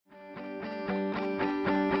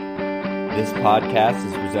This podcast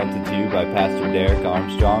is presented to you by Pastor Derek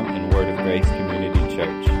Armstrong and Word of Grace Community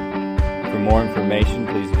Church. For more information,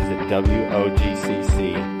 please visit wogcc.com.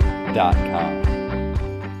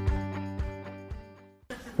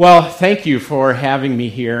 Well, thank you for having me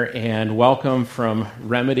here, and welcome from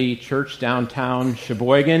Remedy Church downtown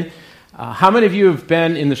Sheboygan. How many of you have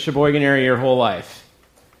been in the Sheboygan area your whole life?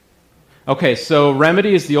 Okay, so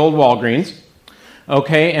Remedy is the old Walgreens.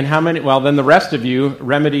 Okay, and how many? Well, then the rest of you,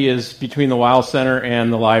 Remedy is between the Wild Center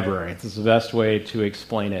and the library. This is the best way to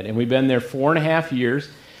explain it. And we've been there 4.5 years.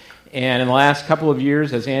 And in the last couple of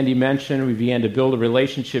years, as Andy mentioned, we began to build a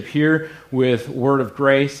relationship here with Word of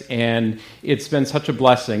Grace, and it's been such a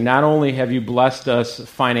blessing. Not only have you blessed us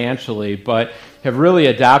financially, but have really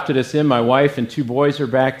adopted us in. My wife and 2 boys are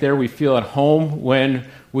back there. We feel at home when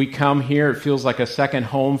we come here. It feels like a second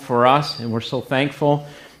home for us, and we're so thankful.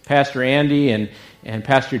 Pastor Andy and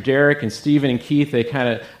Pastor Derek and Stephen and Keith, they kind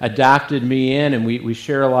of adopted me in, and we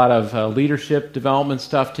share a lot of leadership development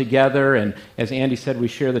stuff together, and as Andy said, we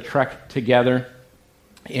share the trek together.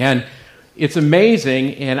 And it's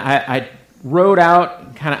amazing, and I wrote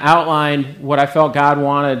out, kind of outlined what I felt God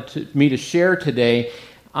wanted me to share today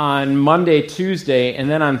on Monday, Tuesday, and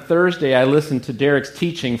then on Thursday I listened to Derek's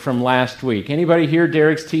teaching from last week. Anybody hear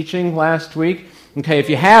Derek's teaching last week? Okay, if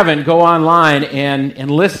you haven't, go online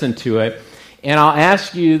and listen to it. And I'll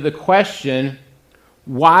ask you the question,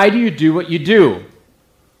 why do you do what you do?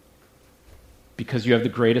 Because you have the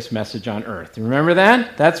greatest message on earth. Remember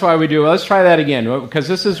that? That's why we do it. Let's try that again, because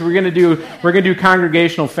we're going to do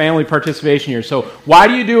congregational family participation here. So why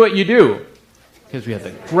do you do what you do? Because we have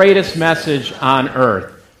the greatest message on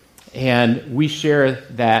earth. And we share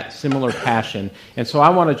that similar passion. And so I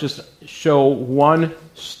want to just show one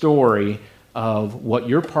story of what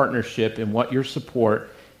your partnership and what your support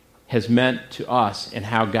has meant to us and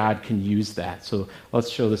how God can use that. So let's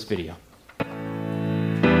show this video.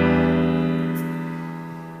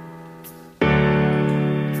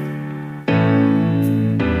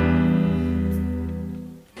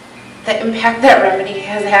 The impact that Remedy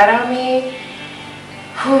has had on me,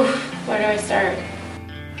 where do I start?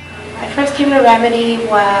 I first came to Remedy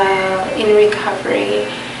while in recovery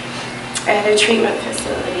at a treatment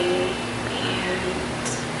facility and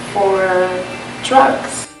for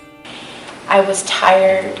drugs. I was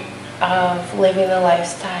tired of living the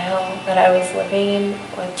lifestyle that I was living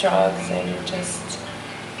with drugs and just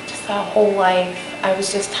that whole life. I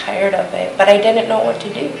was just tired of it, but I didn't know what to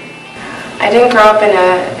do. I didn't grow up in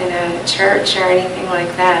a church or anything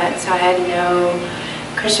like that, so I had no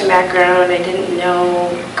Christian background. I didn't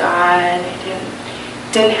know God.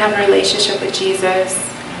 I didn't have a relationship with Jesus.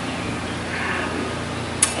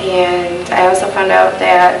 And I also found out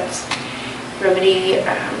that Remedy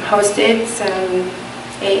hosted some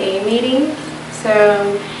AA meetings, so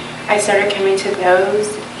I started coming to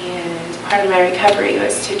those, and part of my recovery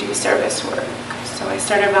was to do service work. So I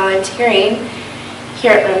started volunteering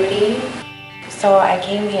here at Remedy. So I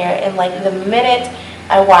came here, and like the minute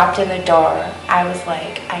I walked in the door, I was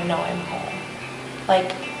like, I know I'm home.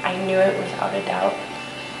 Like, I knew it without a doubt.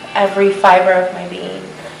 Every fiber of my being,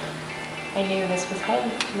 I knew this was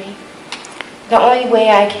home for me. The only way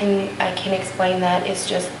I can explain that is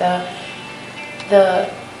just the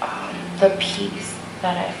peace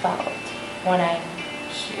that I felt when I'm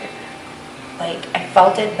here. Like, I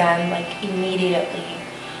felt it then, like immediately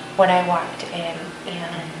when I walked in,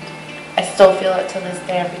 and I still feel it to this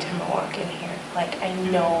day every time I walk in here. Like, I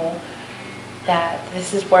know that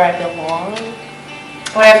this is where I belong.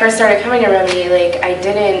 When I first started coming to Remedy, like I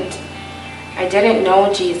didn't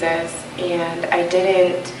know Jesus, and I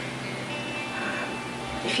didn't.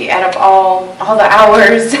 If you add up all the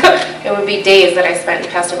hours, it would be days that I spent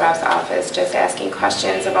in Pastor Bob's office just asking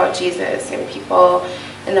questions about Jesus and people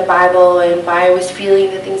in the Bible and why I was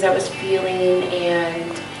feeling the things I was feeling.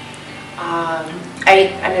 And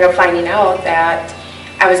I ended up finding out that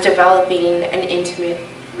I was developing an intimate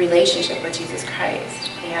relationship with Jesus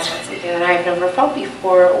Christ. And that's something that I've never felt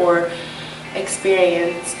before or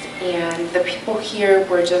experienced. And the people here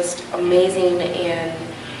were just amazing and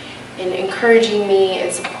encouraging me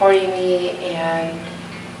and supporting me and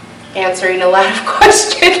answering a lot of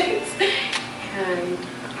questions and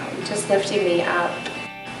just lifting me up.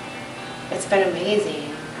 It's been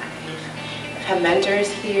amazing. I've had mentors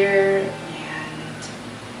here,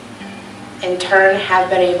 and in turn have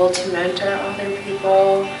been able to mentor other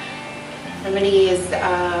people. Remedy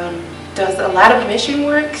does a lot of mission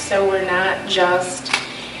work, so we're not just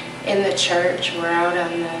in the church. We're out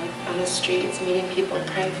on the streets, meeting people,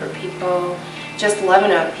 praying for people, just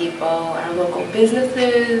loving on people, our local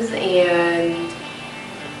businesses, and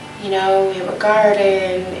We have a garden,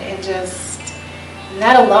 and just,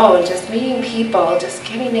 that alone, just meeting people, just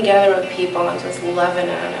getting together with people and just loving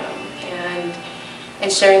on them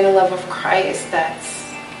and sharing the love of Christ that's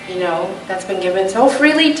been given so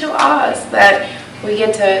freely to us that we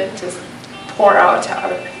get to just pour out to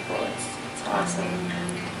other people. It's awesome.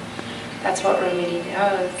 And that's what Remedy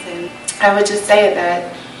does. And I would just say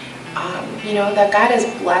that, that God has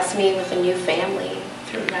blessed me with a new family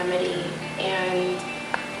through Remedy. And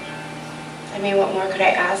what more could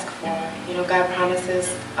I ask for? God promises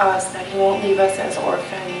us that He won't leave us as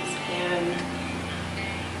orphans. And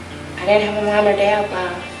I didn't have a mom or dad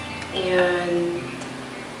left. And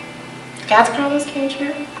God's promise came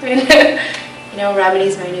true.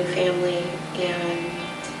 Remedy's my new family. And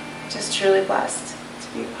just truly blessed to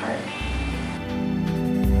be a part.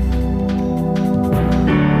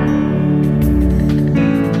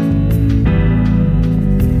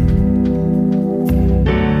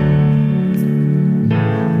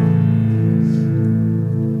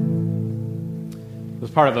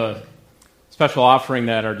 Part of a special offering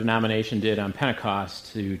that our denomination did on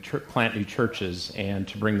Pentecost to plant new churches and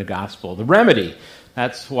to bring the gospel. The remedy,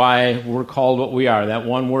 that's why we're called what we are. That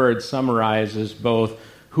one word summarizes both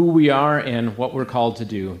who we are and what we're called to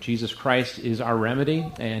do. Jesus Christ is our remedy,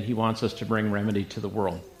 and He wants us to bring remedy to the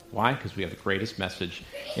world. Why? Because we have the greatest message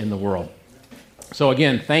in the world. So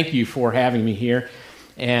again, thank you for having me here.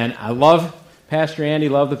 And I love Pastor Andy,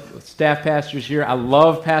 love the staff pastors here. I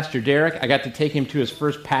love Pastor Derek. I got to take him to his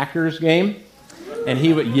first Packers game. And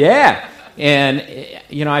he would, And,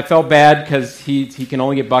 I felt bad because he can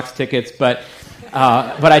only get Bucks tickets. But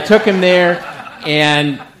I took him there,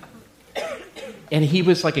 and he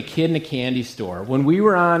was like a kid in a candy store. When we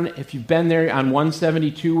were if you've been there, on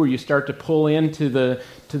 172 where you start to pull into the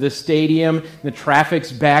stadium, and the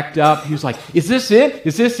traffic's backed up, he was like, "Is this it?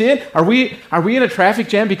 Is this it? Are we in a traffic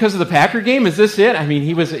jam because of the Packer game? Is this it?"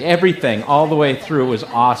 He was everything all the way through. It was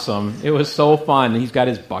awesome. It was so fun. He's got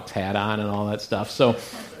his Bucks hat on and all that stuff. So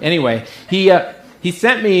anyway, he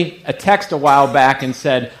sent me a text a while back and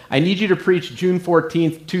said, "I need you to preach June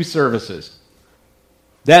 14th, 2 services."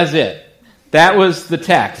 That's it. That was the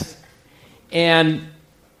text. And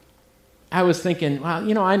I was thinking,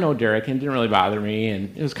 well, I know Derek, and it didn't really bother me,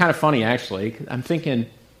 and it was kind of funny, actually. I'm thinking,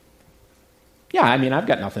 I've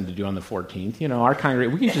got nothing to do on the 14th. Our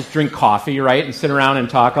congregation, we can just drink coffee, right, and sit around and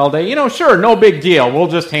talk all day. Sure, no big deal. We'll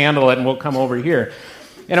just handle it, and we'll come over here.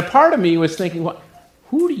 And a part of me was thinking,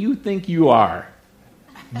 who do you think you are?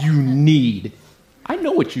 You need. I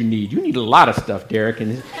know what you need. You need a lot of stuff, Derek.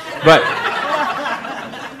 But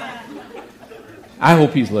I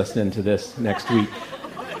hope he's listening to this next week.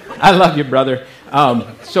 I love you, brother.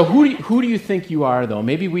 So who do you think you are, though?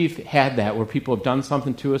 Maybe we've had that where people have done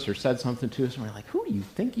something to us or said something to us, and we're like, who do you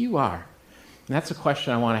think you are? And that's a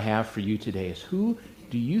question I want to have for you today is, who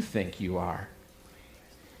do you think you are?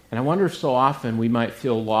 And I wonder if so often we might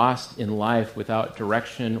feel lost in life without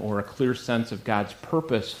direction or a clear sense of God's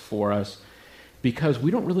purpose for us because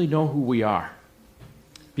we don't really know who we are.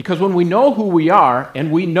 Because when we know who we are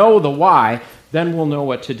and we know the why, then we'll know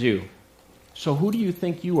what to do. So who do you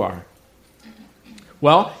think you are?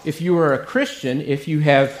 Well, if you are a Christian, if you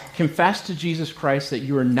have confessed to Jesus Christ that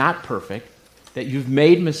you are not perfect, that you've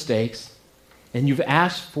made mistakes, and you've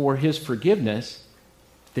asked for His forgiveness,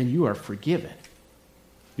 then you are forgiven.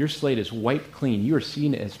 Your slate is wiped clean. You are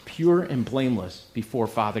seen as pure and blameless before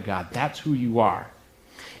Father God. That's who you are.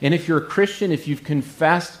 And if you're a Christian, if you've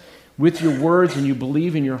confessed with your words and you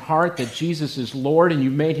believe in your heart that Jesus is Lord and you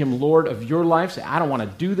made Him Lord of your life, say, I don't want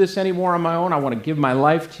to do this anymore on my own. I want to give my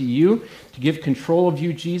life to you, to give control of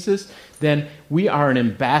you, Jesus, then we are an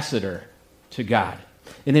ambassador to God.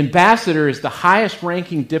 An ambassador is the highest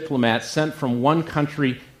ranking diplomat sent from one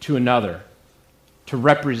country to another to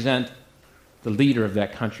represent the leader of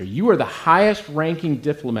that country. You are the highest ranking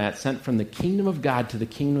diplomat sent from the kingdom of God to the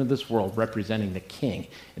kingdom of this world, representing the king.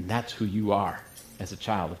 And that's who you are as a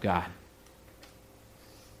child of God.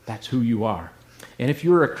 That's who you are. And if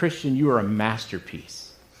you're a Christian, you are a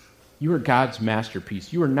masterpiece. You are God's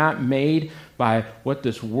masterpiece. You are not made by what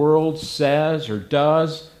this world says or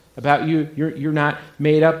does about you. You're not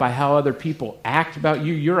made up by how other people act about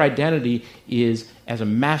you. Your identity is as a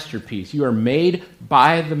masterpiece. You are made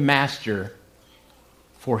by the Master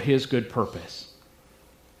for His good purpose.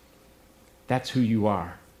 That's who you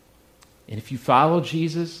are. And if you follow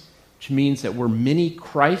Jesus, which means that we're mini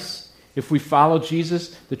Christs, if we follow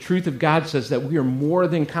Jesus, the truth of God says that we are more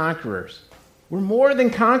than conquerors. We're more than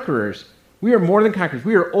conquerors. We are more than conquerors.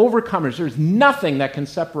 We are overcomers. There's nothing that can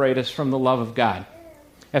separate us from the love of God.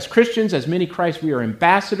 As Christians, as many Christs, we are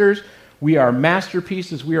ambassadors. We are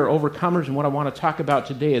masterpieces. We are overcomers. And what I want to talk about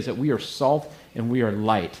today is that we are salt and we are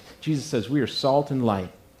light. Jesus says we are salt and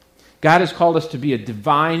light. God has called us to be a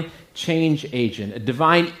divine change agent, a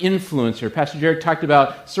divine influencer. Pastor Derek talked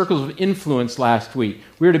about circles of influence last week.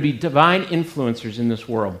 We are to be divine influencers in this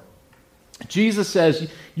world. Jesus says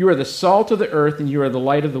you are the salt of the earth and you are the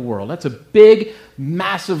light of the world. That's a big,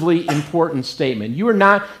 massively important statement. You are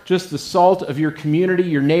not just the salt of your community,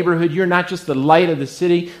 your neighborhood. You're not just the light of the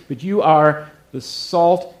city, but you are the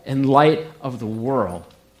salt and light of the world.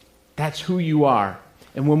 That's who you are.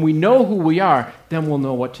 And when we know who we are, then we'll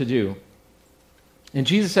know what to do. And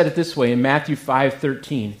Jesus said it this way in Matthew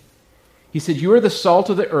 5:13. He said, you are the salt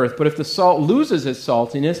of the earth, but if the salt loses its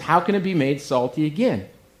saltiness, how can it be made salty again?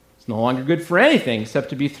 It's no longer good for anything except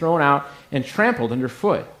to be thrown out and trampled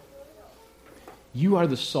underfoot. You are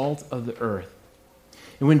the salt of the earth.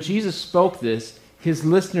 And when Jesus spoke this, his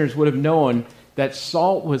listeners would have known that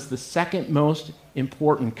salt was the second most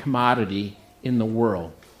important commodity in the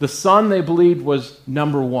world. The sun, they believed, was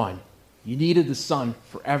number one. You needed the sun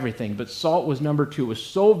for everything, but salt was number two. It was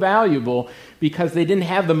so valuable because they didn't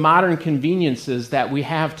have the modern conveniences that we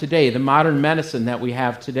have today, the modern medicine that we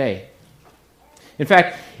have today. In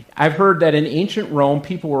fact, I've heard that in ancient Rome,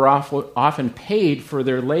 people were often paid for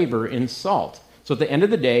their labor in salt. So at the end of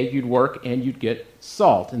the day, you'd work and you'd get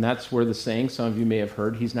salt. And that's where the saying, some of you may have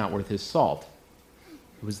heard, he's not worth his salt.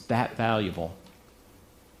 It was that valuable.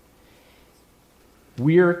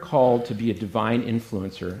 We're called to be a divine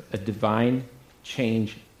influencer, a divine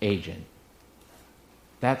change agent.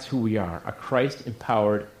 That's who we are, a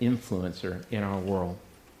Christ-empowered influencer in our world.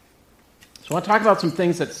 So I want to talk about some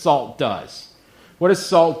things that salt does. What does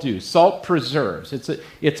salt do? Salt preserves.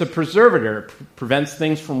 It's a preservative. It prevents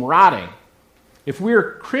things from rotting. If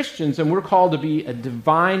we're Christians and we're called to be a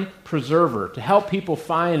divine preserver, to help people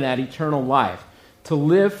find that eternal life, to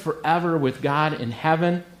live forever with God in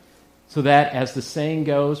heaven, so that, as the saying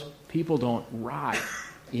goes, people don't rot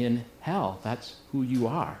in hell. That's who you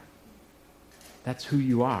are. That's who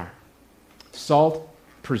you are. Salt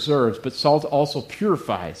preserves, but salt also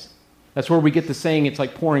purifies. That's where we get the saying, it's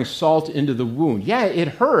like pouring salt into the wound. Yeah, it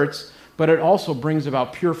hurts, but it also brings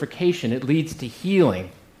about purification. It leads to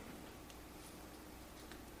healing.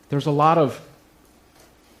 There's a lot of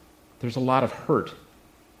hurt.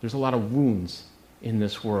 There's a lot of wounds in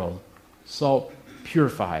this world. Salt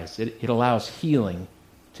purifies. It allows healing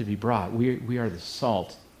to be brought. We are the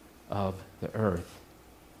salt of the earth.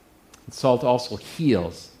 And salt also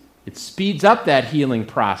heals. It speeds up that healing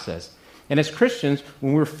process. And as Christians,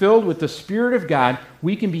 when we're filled with the Spirit of God,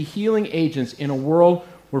 we can be healing agents in a world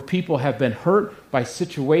where people have been hurt by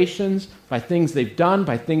situations, by things they've done,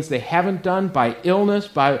 by things they haven't done, by illness,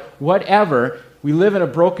 by whatever. We live in a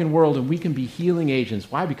broken world and we can be healing agents.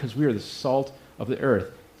 Why? Because we are the salt of the earth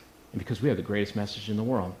and because we have the greatest message in the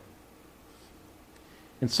world.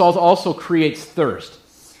 And salt also creates thirst.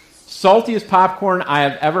 Saltiest popcorn I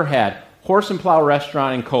have ever had. Horse and Plow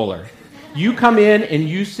Restaurant in Kohler. You come in and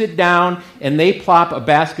you sit down and they plop a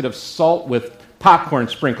basket of salt with popcorn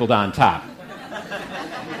sprinkled on top.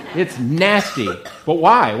 It's nasty. But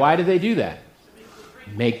why? Why do they do that?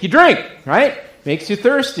 Make you drink, right? Makes you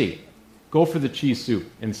thirsty. Go for the cheese soup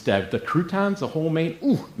instead. The croutons, the homemade,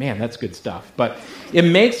 ooh, man, that's good stuff. But it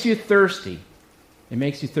makes you thirsty. It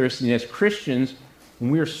makes you thirsty. And as Christians,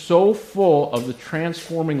 when we are so full of the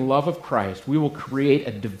transforming love of Christ, we will create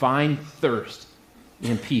a divine thirst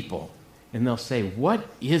in people. And they'll say, what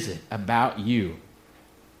is it about you?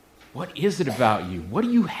 What is it about you? What do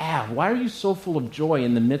you have? Why are you so full of joy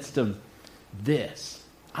in the midst of this?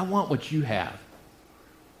 I want what you have.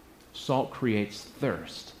 Salt creates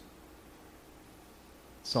thirst.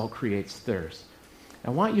 Salt creates thirst.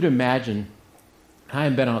 I want you to imagine, I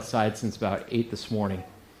haven't been outside since about 8 this morning,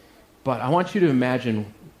 but I want you to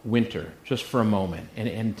imagine winter just for a moment.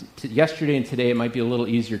 And yesterday and today it might be a little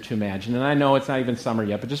easier to imagine. And I know it's not even summer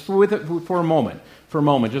yet, but just for a moment,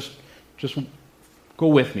 just go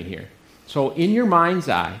with me here. So in your mind's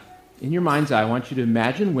eye, I want you to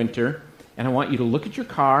imagine winter, and I want you to look at your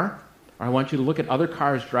car, or I want you to look at other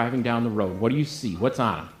cars driving down the road. What do you see? What's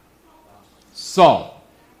on them? Salt,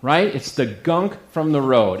 right? It's the gunk from the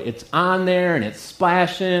road. It's on there, and it's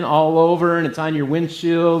splashing all over, and it's on your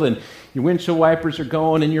windshield, and your windshield wipers are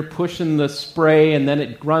going, and you're pushing the spray, and then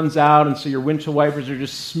it runs out, and so your windshield wipers are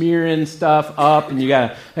just smearing stuff up, and you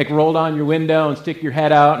got to roll down your window and stick your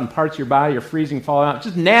head out, and parts of your body are freezing, falling out.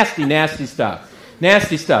 Just nasty, nasty stuff.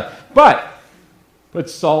 Nasty stuff. But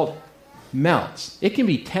salt melts. It can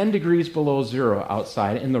be 10 degrees below zero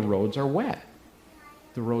outside, and the roads are wet.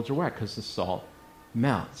 The roads are wet because the salt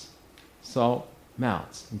melts. Salt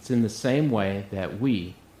melts. It's in the same way that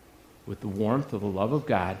we with the warmth of the love of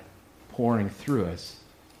God pouring through us,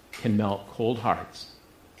 can melt cold hearts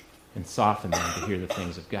and soften them to hear the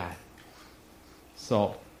things of God.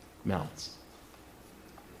 Salt melts.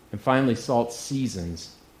 And finally, salt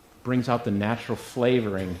seasons, brings out the natural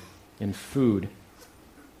flavoring in food.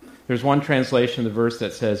 There's one translation of the verse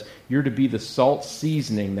that says, you're to be the salt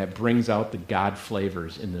seasoning that brings out the God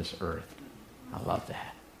flavors in this earth. I love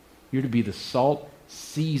that. You're to be the salt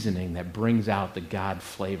seasoning that brings out the God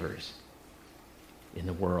flavors in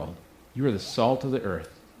the world. You are the salt of the earth.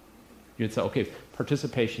 You'd say, okay,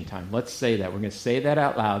 participation time. Let's say that. We're going to say that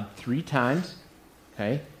out loud 3 times.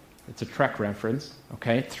 Okay? It's a Trek reference.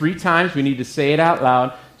 Okay? 3 times we need to say it out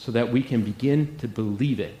loud so that we can begin to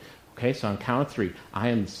believe it. Okay? So on count of 3, I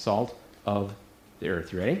am the salt of the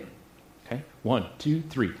earth. You ready? Okay? 1, 2,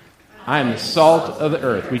 3. I am the salt of the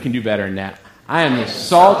earth. We can do better than that. I am the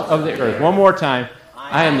salt of the earth. One more time.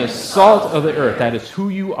 I am the salt of the earth. That is who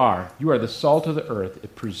you are. You are the salt of the earth.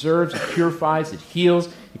 It preserves, it purifies, it heals,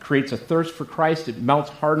 it creates a thirst for Christ, it melts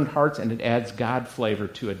hardened hearts, and it adds God flavor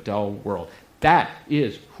to a dull world. That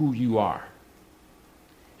is who you are.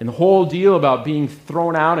 And the whole deal about being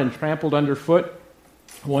thrown out and trampled underfoot,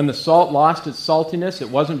 when the salt lost its saltiness, it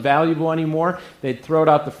wasn't valuable anymore, they'd throw it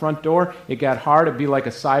out the front door, it got hard, it'd be like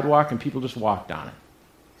a sidewalk, and people just walked on it.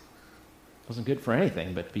 It wasn't good for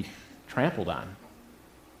anything but to be trampled on.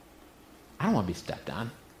 I don't want to be stepped on.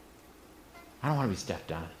 I don't want to be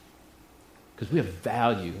stepped on. Because we have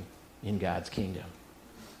value in God's kingdom.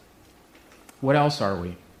 What else are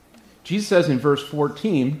we? Jesus says in verse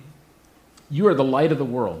 14, you are the light of the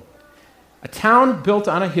world. A town built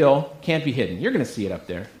on a hill can't be hidden. You're going to see it up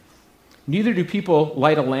there. Neither do people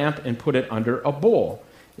light a lamp and put it under a bowl.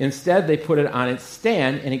 Instead, they put it on its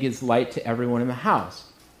stand, and it gives light to everyone in the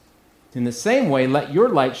house. In the same way, let your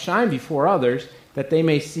light shine before others, that they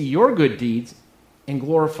may see your good deeds and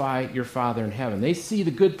glorify your Father in heaven. They see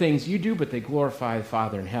the good things you do, but they glorify the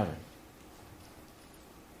Father in heaven.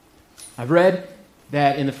 I've read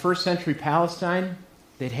that in the first century Palestine,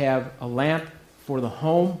 they'd have a lamp for the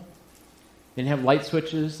home. They didn't have light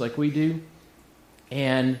switches like we do.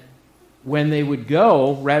 And when they would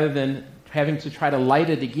go, rather than having to try to light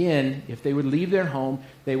it again, if they would leave their home,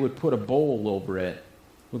 they would put a bowl over it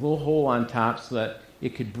with a little hole on top so that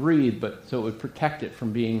it could breathe, but so it would protect it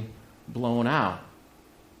from being blown out.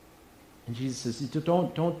 And Jesus says,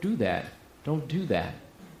 don't do that. Don't do that.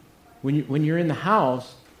 When you're in the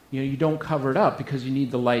house, you don't cover it up because you need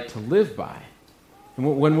the light to live by.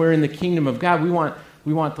 And when we're in the kingdom of God, we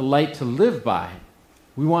want the light to live by.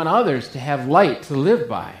 We want others to have light to live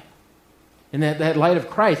by. And that light of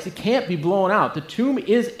Christ, it can't be blown out. The tomb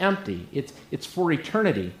is empty. It's for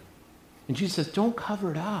eternity. And Jesus says, don't cover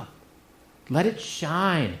it up. Let it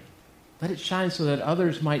shine. Let it shine so that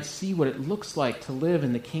others might see what it looks like to live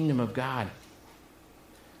in the kingdom of God.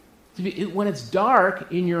 When it's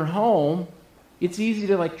dark in your home, it's easy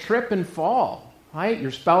to trip and fall, right?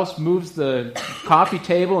 Your spouse moves the coffee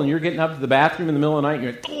table and you're getting up to the bathroom in the middle of the night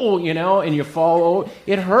and and you fall over.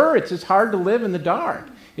 It hurts. It's hard to live in the dark.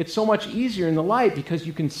 It's so much easier in the light because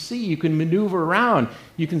you can see, you can maneuver around.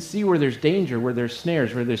 You can see where there's danger, where there's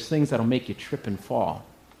snares, where there's things that'll make you trip and fall.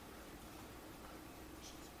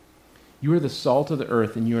 You are the salt of the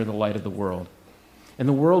earth and you are the light of the world. And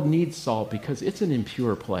the world needs salt because it's an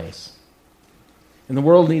impure place. And the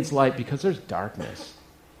world needs light because there's darkness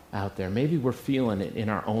out there. Maybe we're feeling it in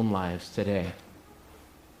our own lives today.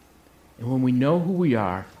 And when we know who we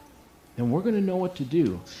are, then we're going to know what to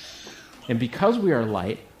do. And because we are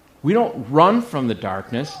light, we don't run from the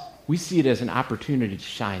darkness. We see it as an opportunity to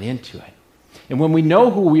shine into it. And when we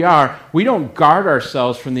know who we are, we don't guard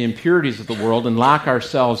ourselves from the impurities of the world and lock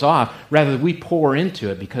ourselves off. Rather, we pour into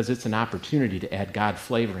it because it's an opportunity to add God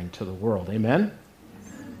flavoring to the world. Amen?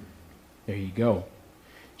 There you go.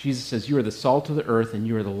 Jesus says, you are the salt of the earth and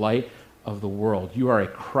you are the light of the world. You are a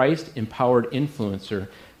Christ-empowered influencer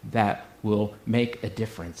that will make a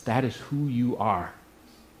difference. That is who you are.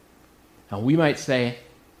 Now, we might say,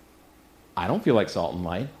 I don't feel like salt and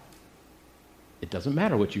light. It doesn't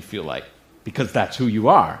matter what you feel like, because that's who you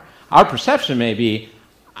are. Our perception may be,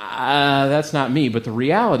 that's not me, but the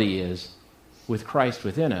reality is, with Christ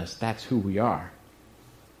within us, that's who we are.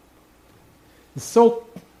 It's so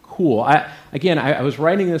cool. I was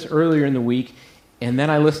writing this earlier in the week, and then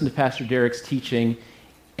I listened to Pastor Derek's teaching,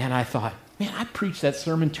 and I thought, man, I preached that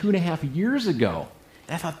sermon 2.5 years ago.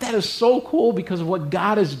 And I thought, that is so cool because of what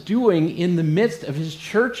God is doing in the midst of his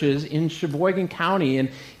churches in Sheboygan County and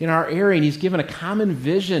in our area. And he's given a common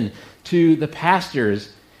vision to the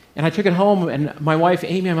pastors. And I took it home, and my wife,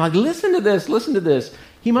 Amy, I'm like, listen to this.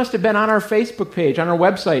 He must have been on our Facebook page, on our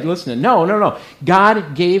website, listening. No.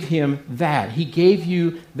 God gave him that. He gave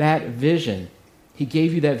you that vision. He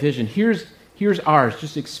gave you that vision. Here's ours.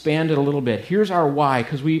 Just expand it a little bit. Here's our why,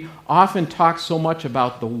 because we often talk so much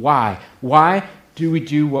about the why. Why do we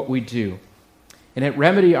do what we do? And at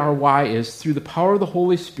Remedy, our why is through the power of the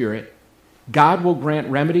Holy Spirit, God will grant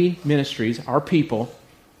Remedy Ministries, our people,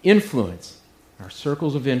 influence, our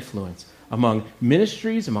circles of influence, among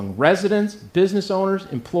ministries, among residents, business owners,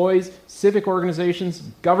 employees, civic organizations,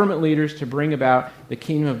 government leaders to bring about the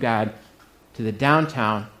kingdom of God to the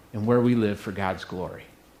downtown and where we live for God's glory.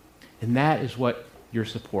 And that is what you're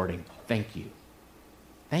supporting. Thank you.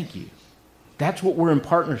 Thank you. That's what we're in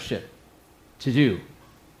partnership to do.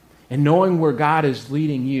 And knowing where God is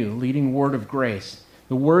leading you, leading Word of Grace,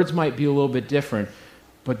 the words might be a little bit different,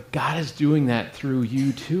 but God is doing that through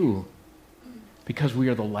you too. Because we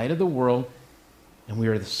are the light of the world and we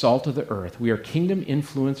are the salt of the earth. We are kingdom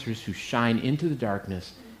influencers who shine into the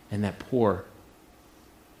darkness and that pour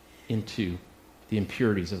into the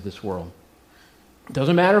impurities of this world. It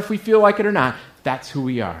doesn't matter if we feel like it or not, that's who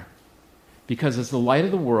we are. Because as the light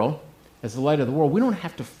of the world, we don't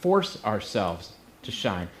have to force ourselves to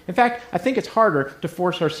shine. In fact, I think it's harder to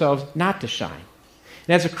force ourselves not to shine.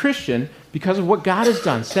 And as a Christian, because of what God has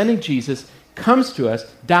done, sending Jesus, comes to us,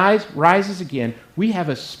 dies, rises again, we have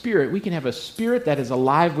a spirit. We can have a spirit that is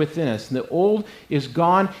alive within us. And the old is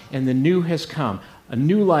gone and the new has come. A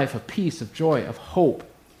new life of peace, of joy, of hope,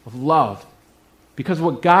 of love. Because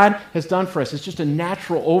what God has done for us is just a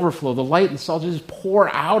natural overflow. The light and the salt just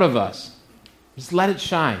pour out of us. Just let it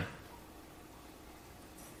shine.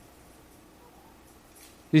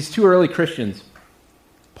 These two early Christians,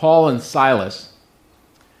 Paul and Silas,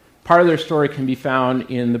 part of their story can be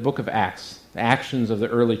found in the book of Acts, the actions of the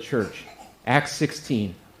early church, Acts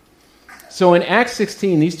 16. So in Acts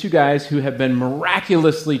 16, these two guys who have been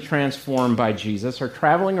miraculously transformed by Jesus are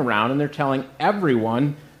traveling around and they're telling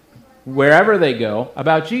everyone, wherever they go,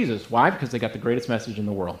 about Jesus. Why? Because they got the greatest message in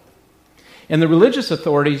the world. And the religious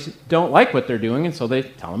authorities don't like what they're doing, and so they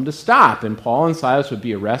tell them to stop. And Paul and Silas would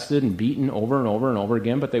be arrested and beaten over and over and over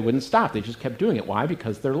again, but they wouldn't stop. They just kept doing it. Why?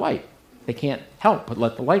 Because they're light. They can't help but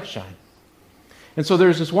let the light shine. And so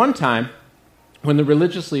there's this one time when the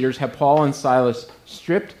religious leaders had Paul and Silas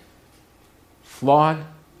stripped, flogged,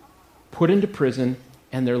 put into prison,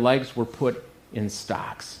 and their legs were put in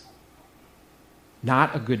stocks.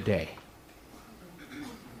 Not a good day.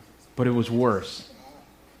 But it was worse.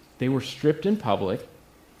 They were stripped in public.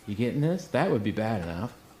 You getting this? That would be bad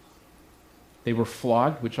enough. They were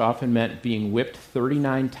flogged, which often meant being whipped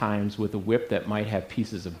 39 times with a whip that might have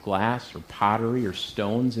pieces of glass or pottery or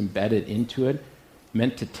stones embedded into it,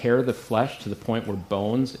 meant to tear the flesh to the point where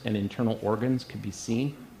bones and internal organs could be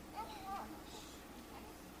seen.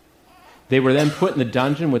 They were then put in the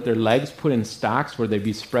dungeon with their legs put in stocks where they'd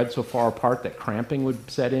be spread so far apart that cramping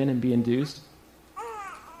would set in and be induced.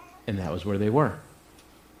 And that was where they were.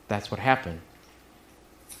 That's what happened.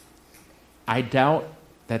 I doubt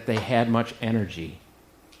that they had much energy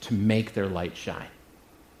to make their light shine,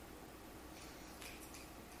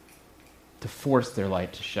 to force their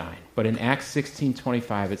light to shine. But in Acts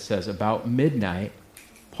 16:25 it says, about midnight,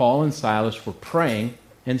 Paul and Silas were praying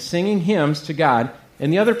and singing hymns to God,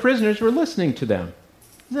 and the other prisoners were listening to them.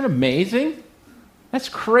 Isn't that amazing? That's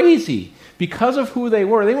crazy. Because of who they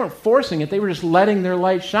weren't forcing it, they were just letting their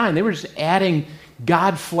light shine. They were just adding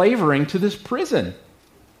God flavoring to this prison.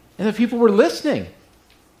 And the people were listening.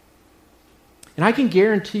 And I can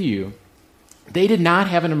guarantee you, they did not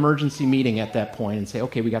have an emergency meeting at that point and say,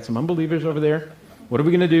 okay, we got some unbelievers over there. What are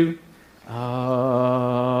we going to do?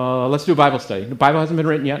 Let's do a Bible study. The Bible hasn't been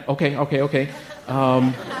written yet. Okay.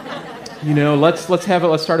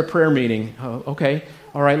 Let's start a prayer meeting. Okay.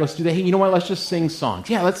 All right, let's do that. Hey, you know what? Let's just sing songs.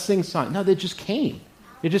 Yeah, let's sing songs. No, they just came.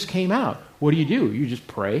 It just came out. What do? You just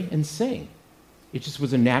pray and sing. It just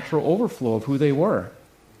was a natural overflow of who they were.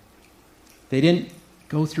 They didn't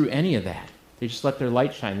go through any of that. They just let their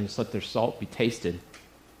light shine. They just let their salt be tasted.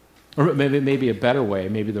 Or maybe a better way,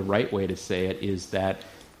 maybe the right way to say it is that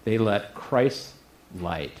they let Christ's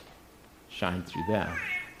light shine through them.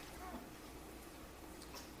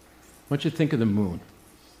 I want you to think of the moon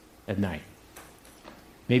at night.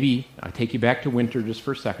 Maybe I'll take you back to winter just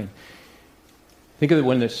for a second. Think of it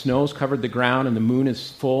when the snow's covered the ground and the moon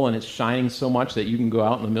is full and it's shining so much that you can go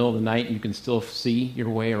out in the middle of the night and you can still see your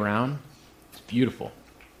way around. It's beautiful.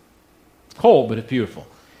 It's cold, but it's beautiful.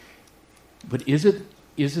 But is it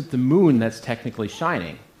the moon that's technically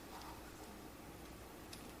shining?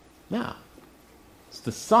 No. It's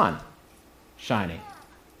the sun shining.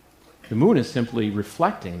 The moon is simply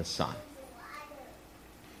reflecting the sun.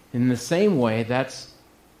 In the same way, that's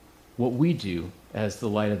what we do as the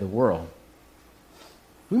light of the world.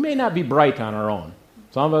 We may not be bright on our own.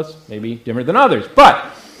 Some of us may be dimmer than others, but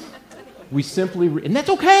we simply, and that's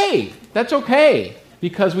okay. That's okay,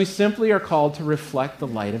 because we simply are called to reflect the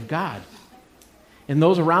light of God. And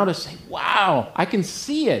those around us say, wow, I can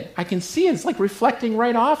see it. I can see it. It's like reflecting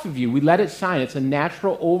right off of you. We let it shine. It's a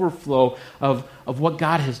natural overflow of what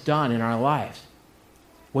God has done in our lives,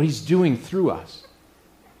 what he's doing through us.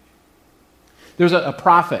 There's a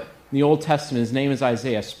prophet in the Old Testament. His name is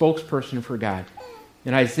Isaiah, a spokesperson for God.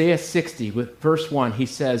 In Isaiah 60, with verse 1, he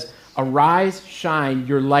says, "Arise, shine,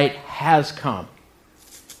 your light has come."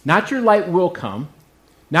 Not your light will come.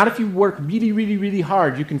 Not if you work really, really, really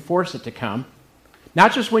hard, you can force it to come.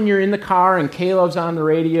 Not just when you're in the car and Caleb's on the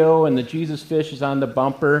radio and the Jesus Fish is on the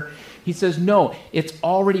bumper. He says, no, it's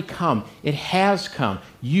already come. It has come.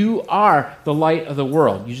 You are the light of the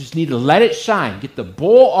world. You just need to let it shine. Get the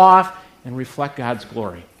bowl off and reflect God's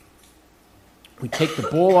glory. We take the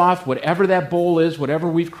bowl off, whatever that bowl is, whatever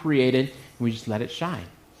we've created, and we just let it shine.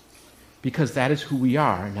 Because that is who we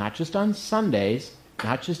are, not just on Sundays,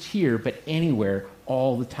 not just here, but anywhere,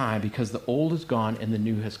 all the time, because the old is gone and the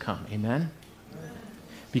new has come. Amen?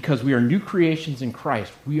 Because we are new creations in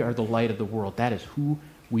Christ. We are the light of the world. That is who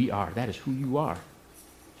we are. That is who you are.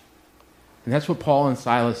 And that's what Paul and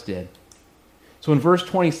Silas did. So in verse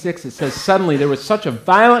 26, it says, "Suddenly there was such a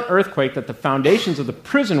violent earthquake that the foundations of the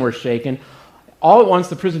prison were shaken. All at once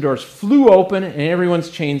the prison doors flew open and everyone's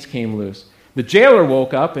chains came loose. The jailer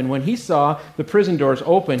woke up, and when he saw the prison doors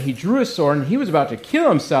open, he drew his sword and he was about to kill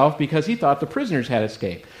himself because he thought the prisoners had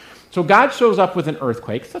escaped." So God shows up with an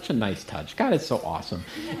earthquake. Such a nice touch. God is so awesome.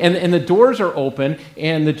 And the doors are open,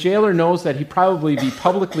 and the jailer knows that he'd probably be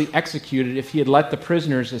publicly executed if he had let the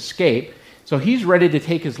prisoners escape. So he's ready to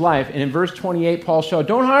take his life. And in verse 28, Paul shouted,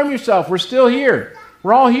 "Don't harm yourself. We're still here.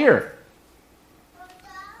 We're all here."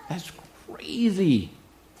 That's crazy.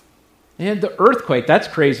 And the earthquake, that's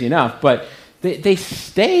crazy enough, but they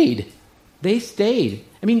stayed. They stayed.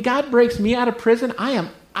 I mean, God breaks me out of prison. I am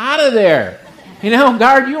out of there. You know,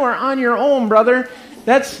 guard, you are on your own, brother.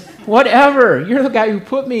 That's whatever. You're the guy who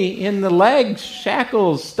put me in the legs,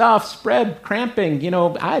 shackles, stuff, spread, cramping,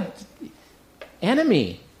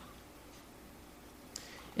 enemy.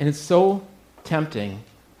 And it's so tempting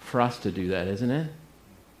for us to do that, isn't it?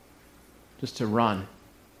 Just to run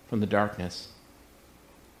from the darkness.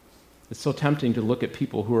 It's so tempting to look at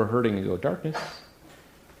people who are hurting and go, darkness.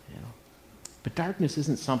 But darkness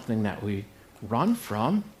isn't something that we run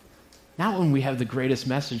from. Not when we have the greatest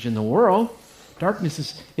message in the world.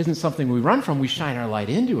 Darkness isn't something we run from. We shine our light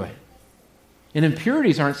into it. And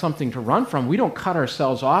impurities aren't something to run from. We don't cut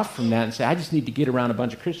ourselves off from that and say, I just need to get around a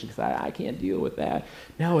bunch of Christians because I can't deal with that.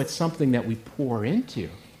 No, it's something that we pour into.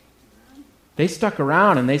 They stuck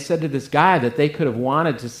around and they said to this guy that they could have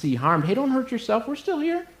wanted to see harmed, "Hey, don't hurt yourself. We're still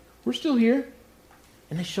here. We're still here."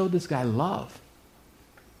 And they showed this guy love.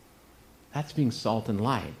 That's being salt and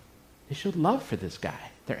light. They showed love for this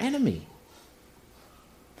guy, their enemy.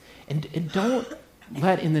 And don't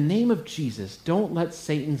let, in the name of Jesus, don't let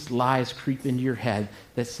Satan's lies creep into your head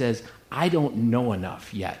that says, I don't know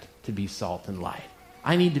enough yet to be salt and light.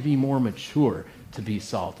 I need to be more mature to be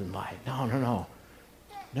salt and light.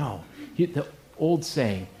 No. The old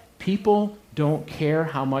saying, people don't care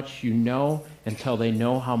how much you know until they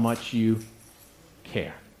know how much you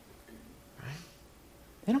care. Right?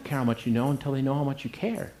 They don't care how much you know until they know how much you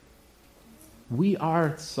care. We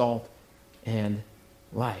are salt and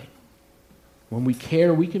light. When we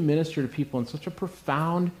care, we can minister to people in such a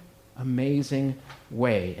profound, amazing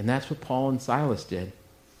way. And that's what Paul and Silas did.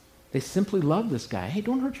 They simply loved this guy. Hey,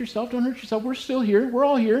 don't hurt yourself. Don't hurt yourself. We're still here. We're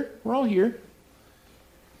all here. We're all here.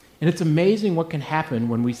 And it's amazing what can happen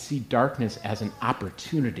when we see darkness as an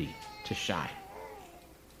opportunity to shine.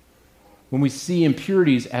 When we see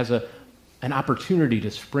impurities as an opportunity to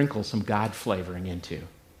sprinkle some God flavoring into.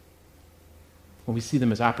 When we see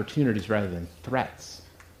them as opportunities rather than threats.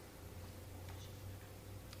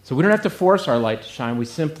 So we don't have to force our light to shine. We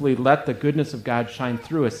simply let the goodness of God shine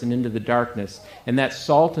through us and into the darkness. And that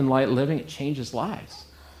salt and light living, it changes lives.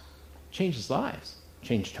 Changes lives.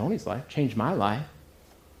 Changed Tony's life. Changed my life.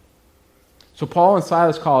 So Paul and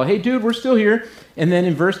Silas call, "Hey, dude, we're still here." And then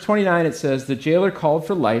in verse 29 it says, the jailer called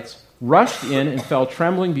for lights, rushed in, and fell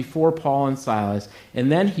trembling before Paul and Silas.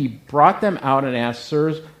 And then he brought them out and asked,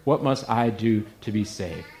 "Sirs, what must I do to be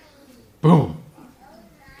saved?" Boom.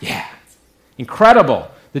 Yeah. Incredible.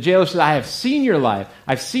 The jailer says, "I have seen your life.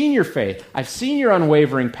 I've seen your faith. I've seen your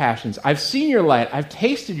unwavering passions. I've seen your light. I've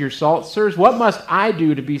tasted your salt. Sirs, what must I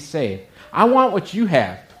do to be saved? I want what you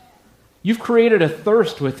have. You've created a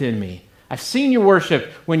thirst within me, I've seen you worship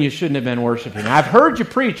when you shouldn't have been worshiping. I've heard you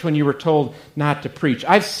preach when you were told not to preach.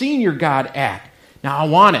 I've seen your God act. Now I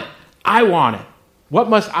want it. I want it. What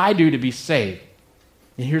must I do to be saved?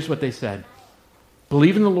 And here's what they said.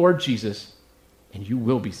 Believe in the Lord Jesus, and you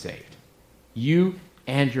will be saved. You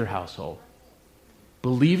and your household.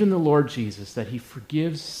 Believe in the Lord Jesus, that he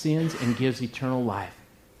forgives sins and gives eternal life.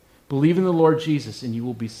 Believe in the Lord Jesus, and you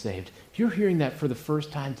will be saved. If you're hearing that for the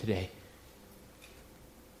first time today,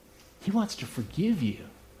 he wants to forgive you.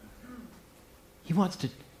 He wants to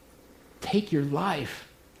take your life.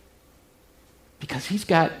 Because he's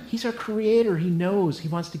our creator. He knows. He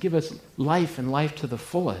wants to give us life and life to the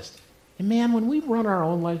fullest. And man, when we run our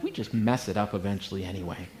own lives, we just mess it up eventually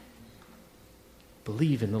anyway.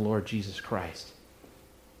 Believe in the Lord Jesus Christ.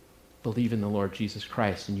 Believe in the Lord Jesus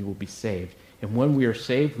Christ and you will be saved. And when we are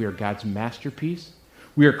saved, we are God's masterpiece.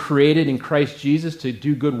 We are created in Christ Jesus to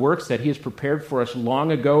do good works that he has prepared for us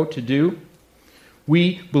long ago to do.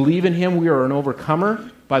 We believe in him. We are an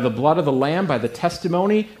overcomer by the blood of the Lamb, by the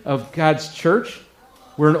testimony of God's church.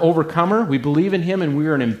 We're an overcomer. We believe in him and we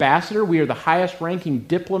are an ambassador. We are the highest ranking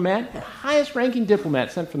diplomat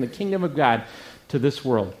sent from the kingdom of God to this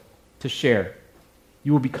world to share.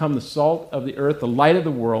 You will become the salt of the earth, the light of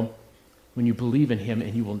the world, when you believe in him,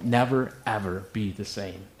 and you will never, ever be the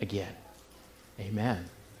same again. Amen.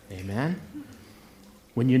 Amen.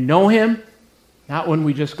 When you know him, not when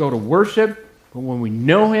we just go to worship, but when we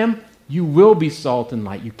know him, you will be salt and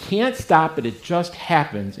light. You can't stop it. It just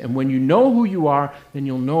happens. And when you know who you are, then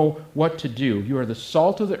you'll know what to do. You are the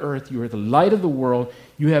salt of the earth. You are the light of the world.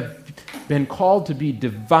 You have been called to be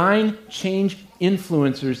divine change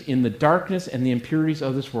influencers in the darkness and the impurities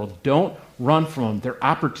of this world. Don't run from them. They're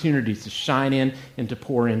opportunities to shine in and to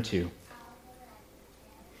pour into.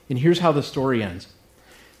 And here's how the story ends.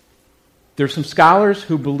 There's some scholars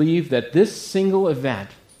who believe that this single event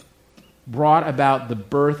brought about the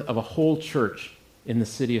birth of a whole church in the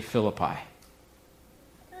city of Philippi.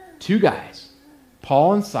 Two guys,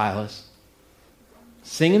 Paul and Silas,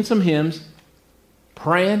 singing some hymns,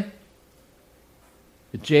 praying.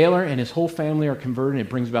 The jailer and his whole family are converted, and it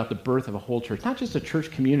brings about the birth of a whole church. Not just a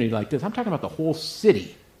church community like this. I'm talking about the whole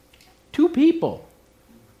city. 2 people.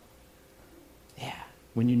 Yeah.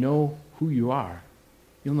 When you know who you are,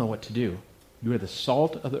 you'll know what to do. You are the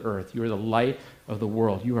salt of the earth. You are the light of the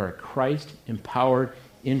world. You are a Christ-empowered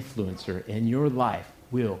influencer, and your life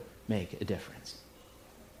will make a difference.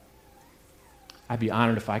 I'd be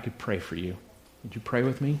honored if I could pray for you. Would you pray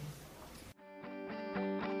with me?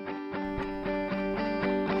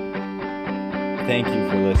 Thank you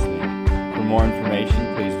for listening. For more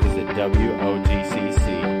information, please visit wogcc.com.